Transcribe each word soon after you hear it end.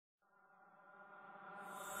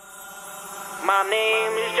My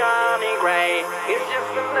name is Johnny Gray. It's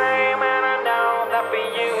just a name, and I know that for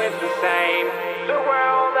you it's the same. The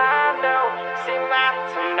world I know seems not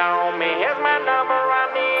to know me. Here's my number,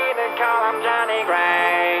 I need to call. I'm Johnny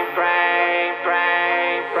Gray. Gray,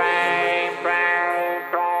 Gray, Gray, Gray,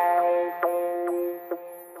 Gray.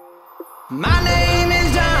 My name is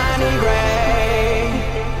Johnny Gray.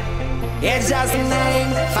 It's just a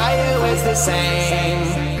name, for you it's the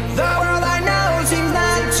same. The world I know seems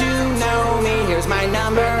not to know me. Here's my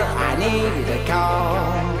number, I need to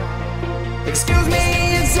call. Excuse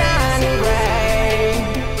me, it's Johnny Gray.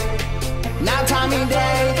 Not Tommy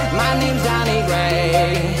Day, my name's Johnny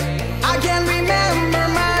Gray. I can't remember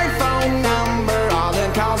my phone number. All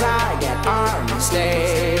the calls I get are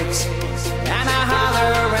mistakes, and I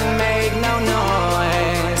holler and make no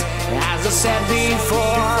noise. As I said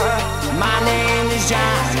before, my name is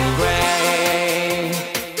Johnny Gray.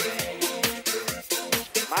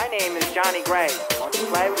 My name is Johnny Gray. Won't you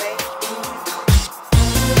play with me?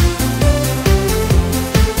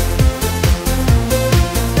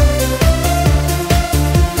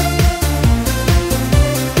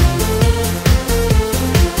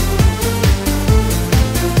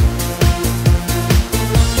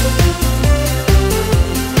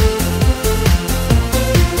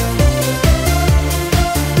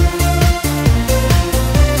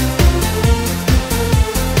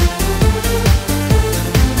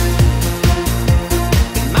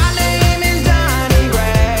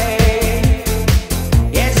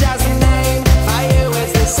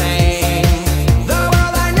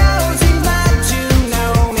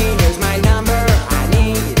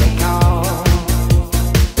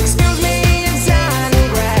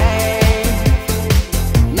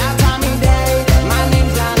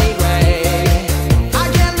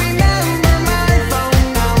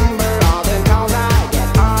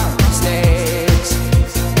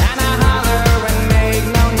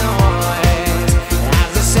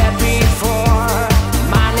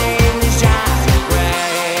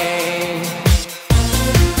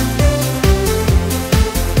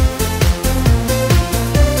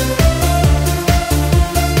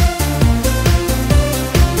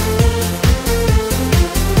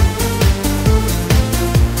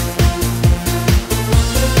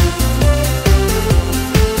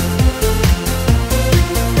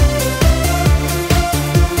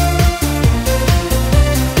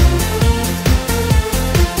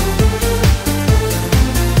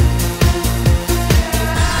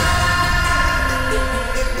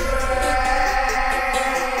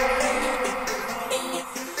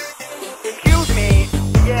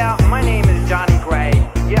 My name is Johnny Gray.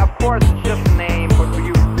 Yeah, of course.